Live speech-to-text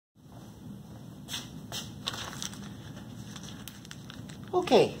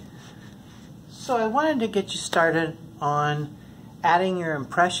Okay, so I wanted to get you started on adding your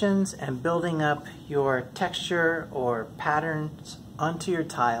impressions and building up your texture or patterns onto your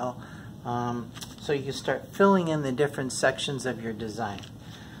tile so you can start filling in the different sections of your design.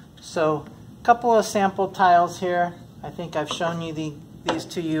 So a couple of sample tiles here. I think I've shown you these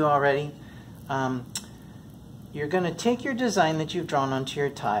to you already. You're going to take your design that you've drawn onto your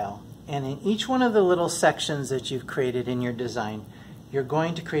tile, and in each one of the little sections that you've created in your design, you're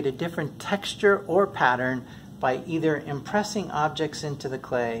going to create a different texture or pattern by either impressing objects into the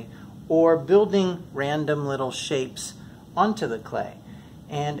clay or building random little shapes onto the clay.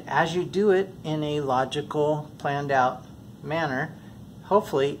 And as you do it in a logical, planned out manner,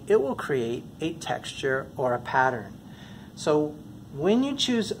 hopefully it will create a texture or a pattern. So when you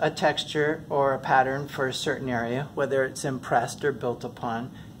choose a texture or a pattern for a certain area, whether it's impressed or built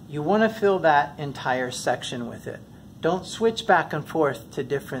upon, you want to fill that entire section with it. Don't switch back and forth to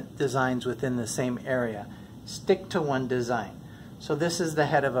different designs within the same area. Stick to one design. So this is the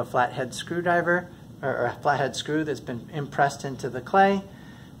head of a flathead screwdriver, or a flathead screw that's been impressed into the clay.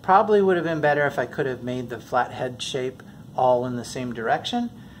 Probably would have been better if I could have made the flathead shape all in the same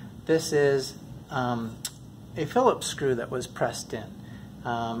direction. This is a Phillips screw that was pressed in.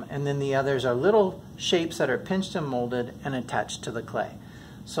 And then the others are little shapes that are pinched and molded and attached to the clay.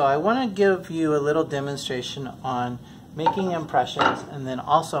 So I want to give you a little demonstration on making impressions and then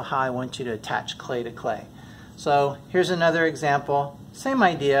also how I want you to attach clay to clay. So here's another example, same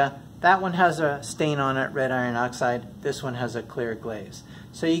idea. That one has a stain on it, red iron oxide. This one has a clear glaze.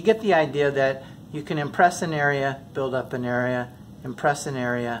 So you get the idea that you can impress an area, build up an area, impress an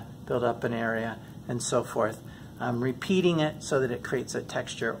area, build up an area, and so forth. I'm repeating it so that it creates a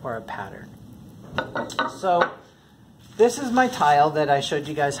texture or a pattern. So this is my tile that I showed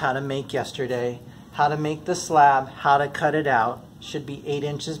you guys how to make yesterday, how to make the slab, how to cut it out. Should be 8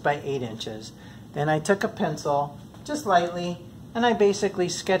 inches by 8 inches. Then I took a pencil, just lightly, and I basically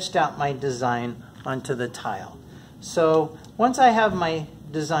sketched out my design onto the tile. So once I have my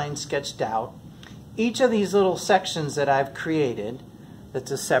design sketched out, each of these little sections that I've created,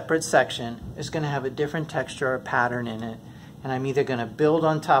 that's a separate section, is going to have a different texture or pattern in it, and I'm either going to build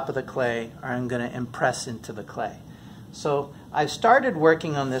on top of the clay or I'm going to impress into the clay. So I've started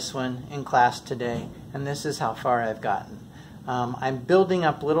working on this one in class today, and this is how far I've gotten. I'm building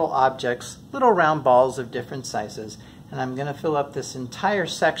up little objects, little round balls of different sizes, and I'm going to fill up this entire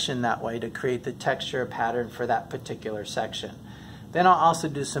section that way to create the texture or pattern for that particular section. Then I'll also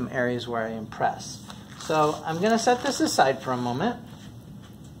do some areas where I impress. So I'm going to set this aside for a moment.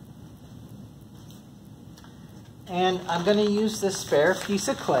 And I'm going to use this spare piece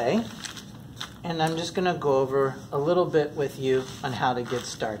of clay, and I'm just going to go over a little bit with you on how to get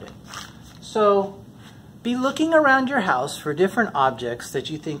started. So be looking around your house for different objects that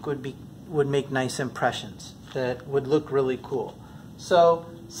you think would make nice impressions, that would look really cool. So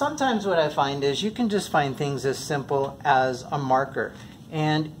sometimes what I find is you can just find things as simple as a marker,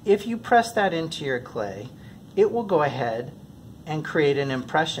 and if you press that into your clay, it will go ahead and create an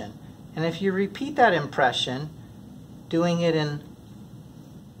impression. And if you repeat that impression, doing it in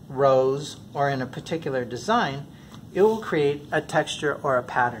rows or in a particular design, it will create a texture or a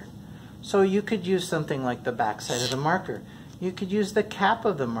pattern. So you could use something like the back side of the marker. You could use the cap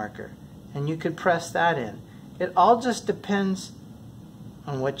of the marker, and you could press that in. It all just depends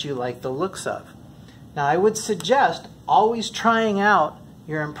on what you like the looks of. Now I would suggest always trying out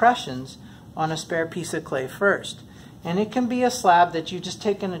your impressions on a spare piece of clay first. And it can be a slab that you've just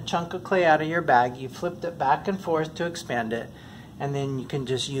taken a chunk of clay out of your bag, you flipped it back and forth to expand it, and then you can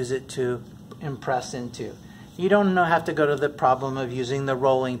just use it to impress into. You don't have to go to the problem of using the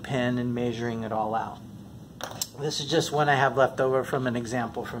rolling pin and measuring it all out. This is just one I have left over from an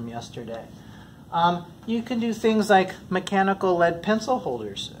example from yesterday. You can do things like mechanical lead pencil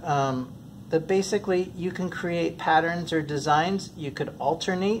holders. That basically you can create patterns or designs. You could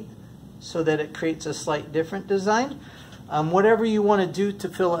alternate so that it creates a slight different design. Whatever you want to do to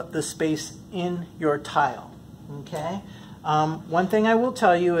fill up the space in your tile. Okay. One thing I will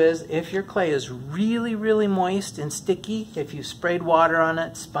tell you is if your clay is really, really moist and sticky, if you sprayed water on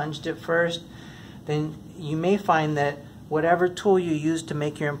it, sponged it first, then you may find that whatever tool you use to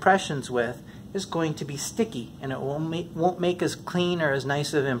make your impressions with is going to be sticky, and it won't make as clean or as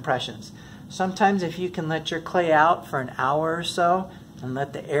nice of impressions. Sometimes if you can let your clay out for an hour or so and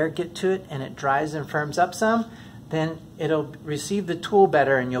let the air get to it and it dries and firms up some, then it'll receive the tool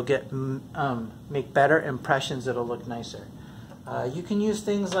better and you'll get make better impressions that'll look nicer. You can use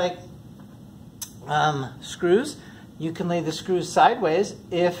things like screws. You can lay the screws sideways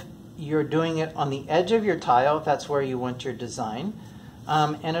if you're doing it on the edge of your tile, if that's where you want your design.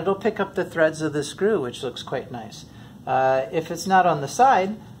 and it'll pick up the threads of the screw, which looks quite nice. If it's not on the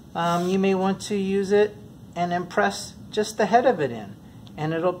side, you may want to use it and impress just the head of it in,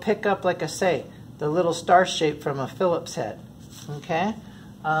 and it'll pick up, like I say, the little star shape from a Phillips head. Okay?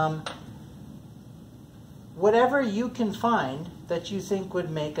 Whatever you can find that you think would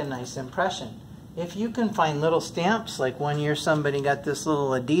make a nice impression. If you can find little stamps, like one year somebody got this little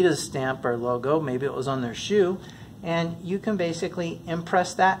Adidas stamp or logo, maybe it was on their shoe, and you can basically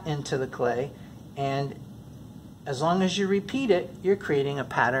impress that into the clay, and as long as you repeat it, you're creating a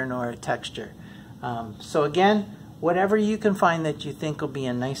pattern or a texture. So again, whatever you can find that you think will be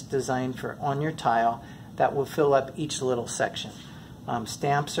a nice design for on your tile, that will fill up each little section.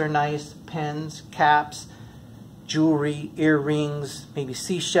 Stamps are nice, pens, caps, jewelry, earrings, maybe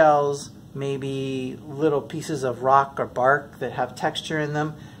seashells, maybe little pieces of rock or bark that have texture in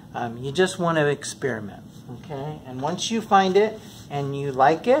them. You just want to experiment, okay? And once you find it and you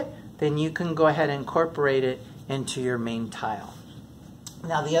like it, then you can go ahead and incorporate it into your main tile.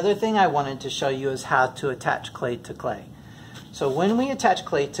 Now the other thing I wanted to show you is how to attach clay to clay. So when we attach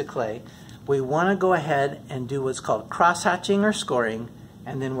clay to clay, we want to go ahead and do what's called cross-hatching or scoring,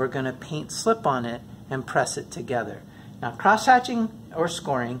 and then we're going to paint slip on it and press it together. Now cross-hatching or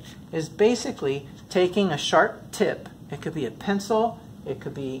scoring is basically taking a sharp tip. It could be a pencil, it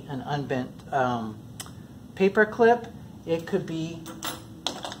could be an unbent paper clip, it could be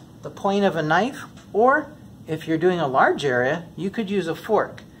the point of a knife, or if you're doing a large area, you could use a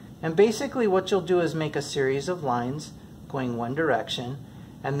fork. And basically what you'll do is make a series of lines going one direction,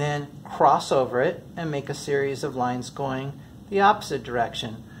 and then cross over it and make a series of lines going the opposite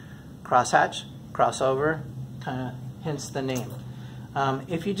direction. Crosshatch, crossover, kind of hence the name.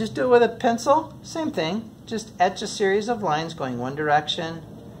 If you just do it with a pencil, same thing. Just etch a series of lines going one direction,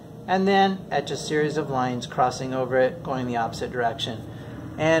 and then etch a series of lines crossing over it going the opposite direction.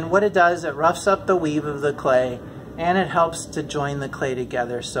 And what it does, it roughs up the weave of the clay, and it helps to join the clay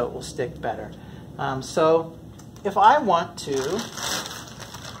together so it will stick better. So if I want to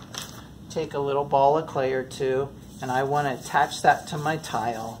take a little ball of clay or two and I want to attach that to my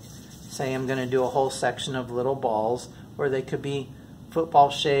tile, say I'm going to do a whole section of little balls, or they could be football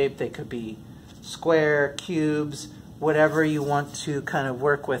shaped, they could be square, cubes, whatever you want to kind of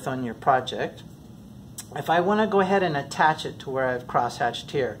work with on your project. If I want to go ahead and attach it to where I've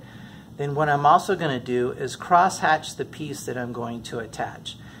cross-hatched here, then what I'm also going to do is cross-hatch the piece that I'm going to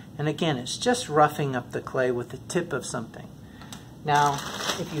attach. And again, it's just roughing up the clay with the tip of something. Now,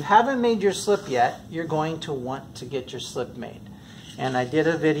 if you haven't made your slip yet, you're going to want to get your slip made. And I did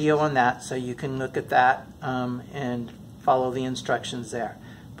a video on that, so you can look at that and follow the instructions there.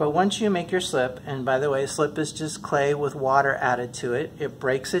 But once you make your slip, and by the way, slip is just clay with water added to it, it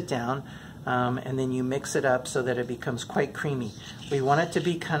breaks it down, and then you mix it up so that it becomes quite creamy. We want it to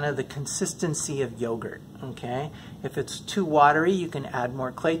be kind of the consistency of yogurt, okay? If it's too watery, you can add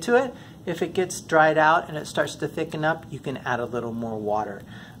more clay to it. If it gets dried out and it starts to thicken up, you can add a little more water.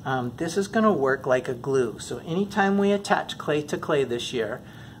 This is going to work like a glue. So anytime we attach clay to clay this year,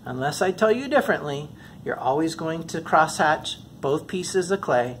 unless I tell you differently, you're always going to cross-hatch both pieces of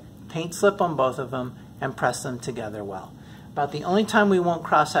clay, paint slip on both of them, and press them together well. About the only time we won't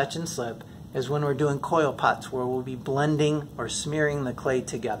cross-hatch and slip is when we're doing coil pots, where we'll be blending or smearing the clay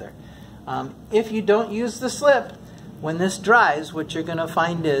together. If you don't use the slip, when this dries, what you're going to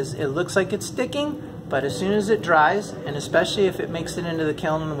find is it looks like it's sticking, but as soon as it dries, and especially if it makes it into the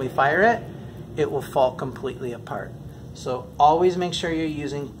kiln when we fire it, it will fall completely apart. So always make sure you're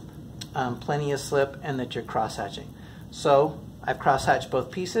using plenty of slip and that you're cross-hatching. So I've cross-hatched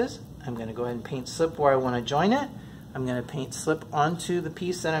both pieces. I'm going to go ahead and paint slip where I want to join it. I'm going to paint slip onto the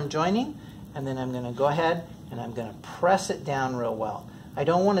piece that I'm joining, and then I'm going to go ahead and I'm going to press it down real well. I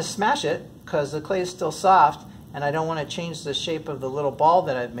don't want to smash it because the clay is still soft, and I don't want to change the shape of the little ball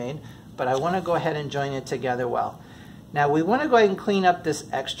that I've made, but I want to go ahead and join it together well. Now we want to go ahead and clean up this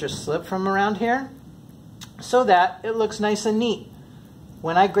extra slip from around here so that it looks nice and neat.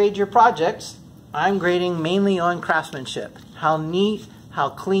 When I grade your projects, I'm grading mainly on craftsmanship. How neat, how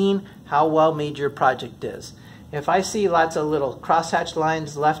clean, how well made your project is. If I see lots of little crosshatch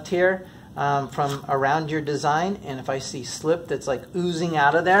lines left here from around your design, and if I see slip that's like oozing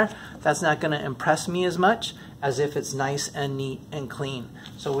out of there, that's not going to impress me as much as if it's nice and neat and clean.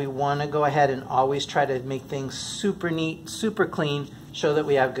 So we want to go ahead and always try to make things super neat, super clean, show that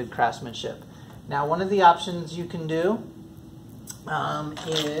we have good craftsmanship. Now one of the options you can do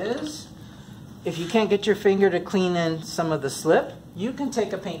is, if you can't get your finger to clean in some of the slip, you can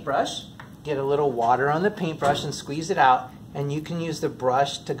take a paintbrush, get a little water on the paintbrush and squeeze it out, and you can use the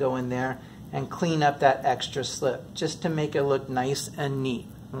brush to go in there and clean up that extra slip just to make it look nice and neat.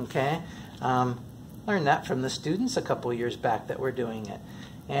 Okay, learned that from the students a couple years back that were doing it.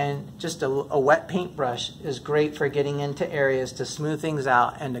 And just a wet paintbrush is great for getting into areas to smooth things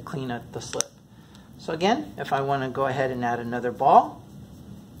out and to clean up the slip. So again, if I want to go ahead and add another ball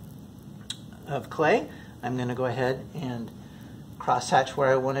of clay, I'm going to go ahead and crosshatch where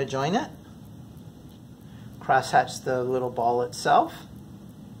I want to join it. Crosshatch the little ball itself.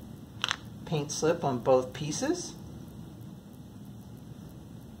 Paint slip on both pieces.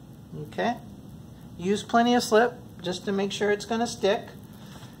 Okay. Use plenty of slip just to make sure it's going to stick.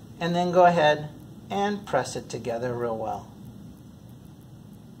 And then go ahead and press it together real well.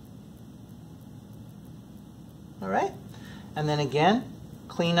 All right. And then again,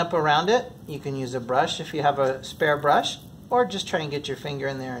 clean up around it. You can use a brush if you have a spare brush, or just try and get your finger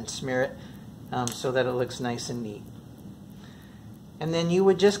in there and smear it so that it looks nice and neat. And then you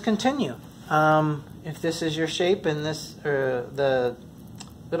would just continue. If this is your shape and this, the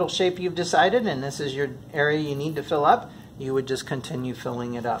little shape you've decided, and this is your area you need to fill up, you would just continue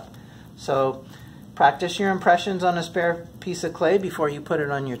filling it up. So practice your impressions on a spare piece of clay before you put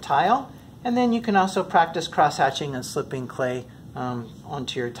it on your tile, and then you can also practice cross-hatching and slipping clay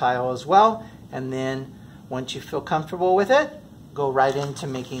onto your tile as well. And then once you feel comfortable with it, go right into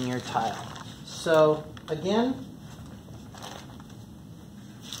making your tile. So again,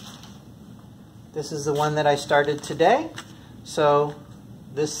 this is the one that I started today. So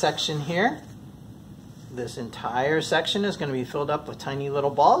this section here, this entire section is going to be filled up with tiny little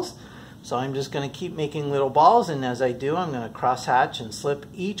balls. So I'm just going to keep making little balls, and as I do, I'm going to cross hatch and slip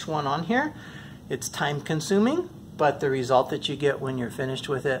each one on here. It's time consuming, but the result that you get when you're finished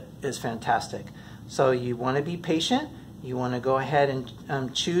with it is fantastic. So you want to be patient. You want to go ahead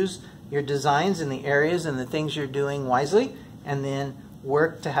and choose your designs and the areas and the things you're doing wisely, and then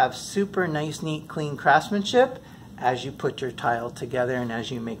work to have super nice, neat, clean craftsmanship as you put your tile together and as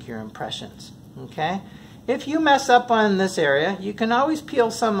you make your impressions. Okay? If you mess up on this area, you can always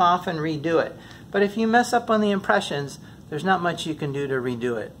peel some off and redo it. But if you mess up on the impressions, there's not much you can do to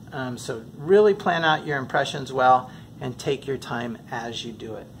redo it. So really plan out your impressions well and take your time as you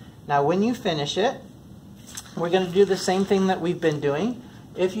do it. Now when you finish it, we're going to do the same thing that we've been doing.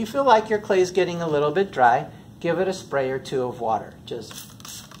 If you feel like your clay is getting a little bit dry, give it a spray or two of water, just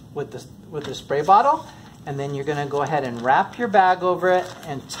with the spray bottle, and then you're going to go ahead and wrap your bag over it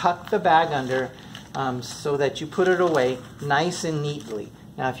and tuck the bag under so that you put it away nice and neatly.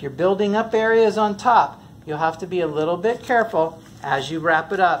 Now if you're building up areas on top, you'll have to be a little bit careful as you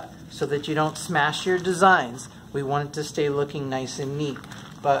wrap it up so that you don't smash your designs. We want it to stay looking nice and neat.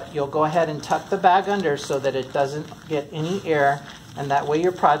 But you'll go ahead and tuck the bag under so that it doesn't get any air, and that way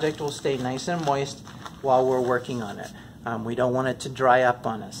your project will stay nice and moist while we're working on it. We don't want it to dry up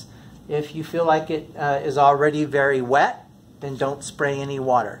on us. If you feel like it is already very wet, then don't spray any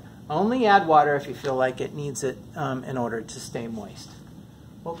water. Only add water if you feel like it needs it in order to stay moist.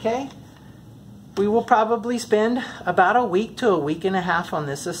 Okay? We will probably spend about a week to a week and a half on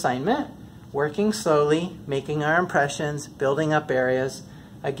this assignment, working slowly, making our impressions, building up areas.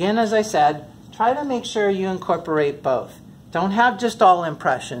 Again, as I said, try to make sure you incorporate both. Don't have just all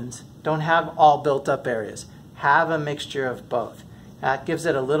impressions. Don't have all built up areas. Have a mixture of both. That gives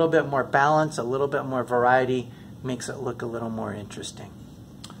it a little bit more balance, a little bit more variety, makes it look a little more interesting.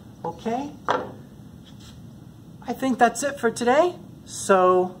 Okay? I think that's it for today.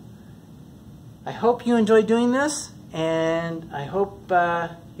 So I hope you enjoy doing this, and I hope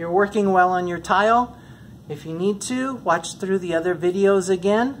you're working well on your tile. If you need to, watch through the other videos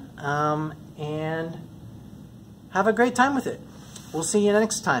again, and have a great time with it. We'll see you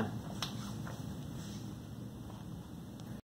next time.